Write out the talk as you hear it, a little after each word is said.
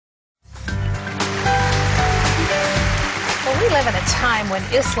live in a time when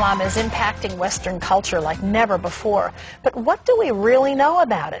Islam is impacting Western culture like never before. But what do we really know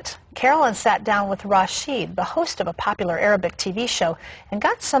about it? Carolyn sat down with Rachid, the host of a popular Arabic TV show, and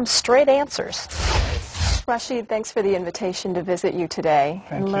got some straight answers. Rachid, thanks for the invitation to visit you today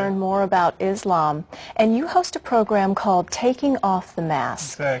and learn Thank you. more about Islam. And you host a program called Taking Off the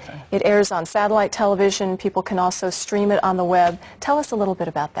Mask. Exactly. It airs on satellite television. People can also stream it on the web. Tell us a little bit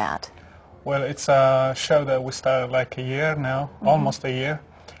about that. Well, it's a show that we started like a year now, almost a year,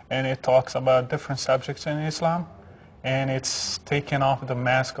 and it talks about different subjects in Islam, and it's taking off the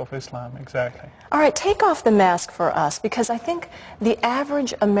mask of Islam, exactly. All right, take off the mask for us, because I think the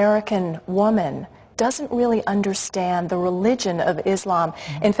average American woman doesn't really understand the religion of Islam.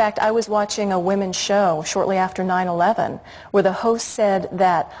 In fact, I was watching a women's show shortly after 9/11 where the host said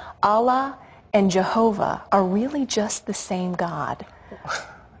that Allah and Jehovah are really just the same God.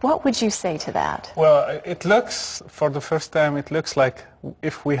 What would you say to that? Well, it looks, for the first time, it looks like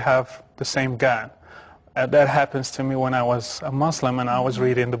if we have the same God. That happens to me when I was a Muslim and I was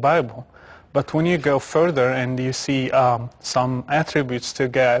reading the Bible. But when you go further and you see some attributes to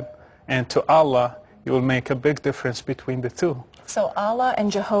God and to Allah, you will make a big difference between the two. So Allah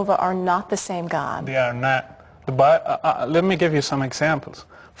and Jehovah are not the same God. They are not. Let me give you some examples.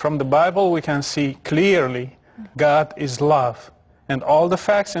 From the Bible, we can see clearly God is love. And all the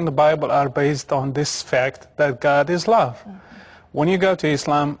facts in the Bible are based on this fact that God is love. When you go to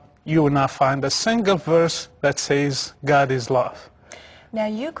Islam, you will not find a single verse that says God is love. Now,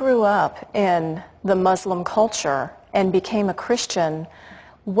 you grew up in the Muslim culture and became a Christian.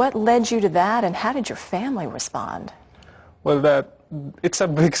 What led you to that, and how did your family respond? Well, it's a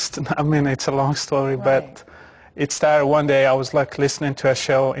it's a long story, Right. but it started one day. I was like listening to a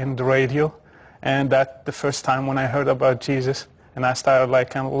show in the radio, and that's the first time when I heard about Jesus, and I started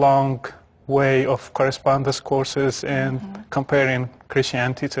like a long way of correspondence courses and comparing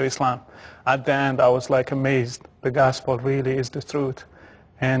Christianity to Islam. At the end, I was like amazed. The gospel really is the truth,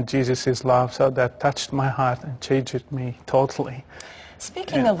 and Jesus is love. So that touched my heart and changed me totally.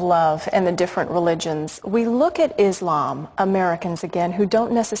 Speaking of love and the different religions, we look at Islam, Americans again, who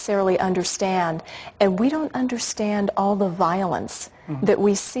don't necessarily understand, and we don't understand all the violence that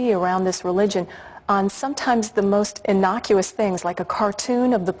we see around this religion on sometimes the most innocuous things, like a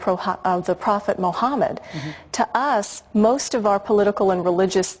cartoon of the Prophet Muhammad. To us, most of our political and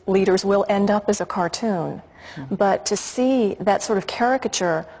religious leaders will end up as a cartoon. But to see that sort of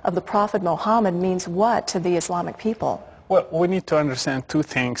caricature of the Prophet Muhammad means what to the Islamic people? Well, we need to understand two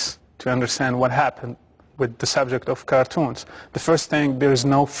things to understand what happened with the subject of cartoons. The first thing, there is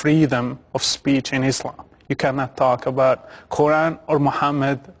no freedom of speech in Islam. You cannot talk about Quran or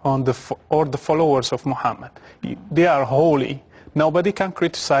Muhammad or the followers of Muhammad. They are holy. Nobody can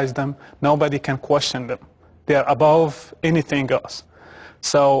criticize them. Nobody can question them. They are above anything else.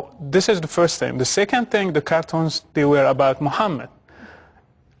 So this is the first thing. The second thing, the cartoons, they were about Muhammad.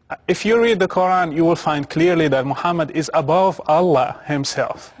 If you read the Quran, you will find clearly that Muhammad is above Allah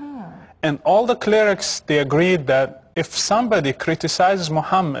himself. And all the clerics, they agreed that if somebody criticizes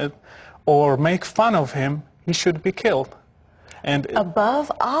Muhammad or make fun of him, he should be killed. And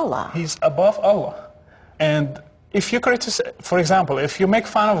Above Allah? he's above Allah. And if you criticize, for example, if you make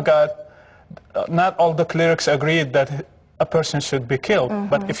fun of God, not all the clerics agreed that a person should be killed.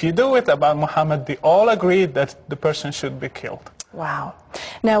 But if you do it about Muhammad, they all agreed that the person should be killed. Wow.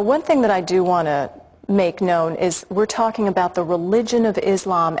 Now, one thing that I do want to make known is we're talking about the religion of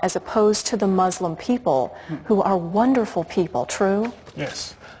Islam as opposed to the Muslim people, who are wonderful people, true?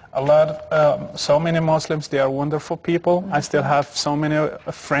 Yes. So many Muslims, they are wonderful people. I still have so many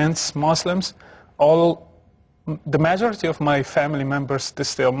friends, Muslims. The majority of my family members, they're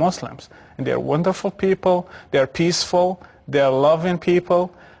still Muslims. And they're wonderful people, they're peaceful, they're loving people.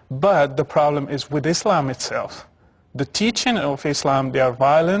 But the problem is with Islam itself. The teaching of Islam, they are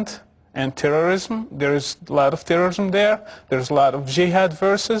violent and terrorism. There is a lot of terrorism there. There's a lot of jihad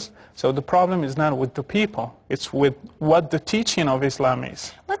verses. So the problem is not with the people. It's with what the teaching of Islam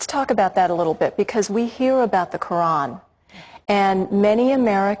is. Let's talk about that a little bit, because we hear about the Quran. And many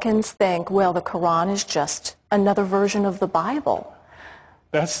Americans think, well, the Quran is just another version of the Bible.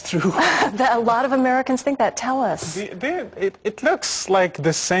 That's true. A lot of Americans think that. Tell us. It looks like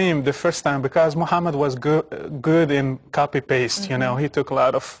the same the first time, because Muhammad was good in copy-paste, you know. He took a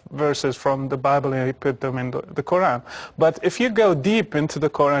lot of verses from the Bible and he put them in the Quran. But if you go deep into the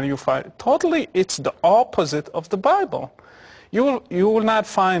Quran, you find totally it's the opposite of the Bible. You will not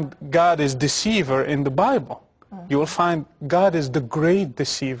find God is deceiver in the Bible. You will find God is the great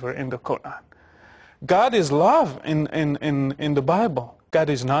deceiver in the Quran. God is love in the Bible. God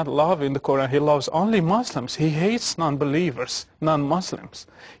is not love in the Quran. He loves only Muslims. He hates non-believers, non-Muslims.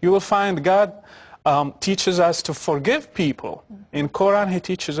 You will find God teaches us to forgive people. In Quran, he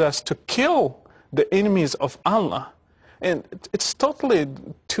teaches us to kill the enemies of Allah. And it's totally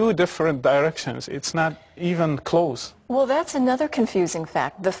two different directions. It's not even close. Well, that's another confusing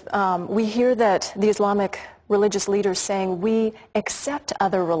fact. We hear that the Islamic religious leaders saying we accept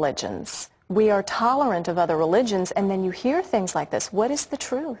other religions. We are tolerant of other religions, and then you hear things like this. What is the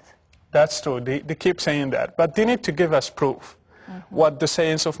truth? That's true. They keep saying that. But they need to give us proof. What the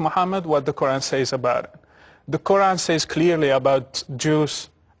sayings of Muhammad, what the Quran says about it. The Quran says clearly about Jews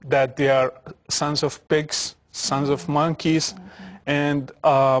that they are sons of pigs, sons of monkeys, and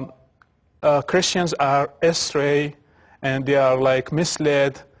Christians are astray, and they are like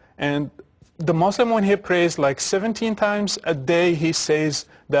misled. And the Muslim, when he prays like 17 times a day, he says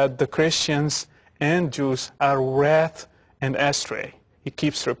that the Christians and Jews are wrath and astray. He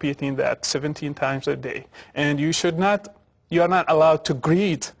keeps repeating that 17 times a day. And you are not allowed to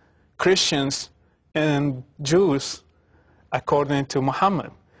greet Christians and Jews according to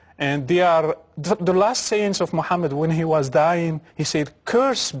Muhammad. And they are, the last sayings of Muhammad when he was dying, he said,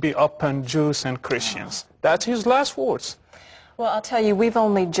 "Curse be upon Jews and Christians." That's his last words. Well, I'll tell you, we've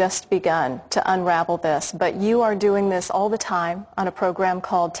only just begun to unravel this, but you are doing this all the time on a program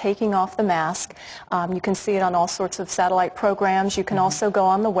called Taking Off the Mask. You can see it on all sorts of satellite programs. You can also go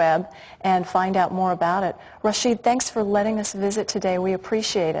on the web and find out more about it. Rachid, thanks for letting us visit today. We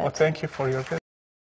appreciate it. Well, thank you for your visit.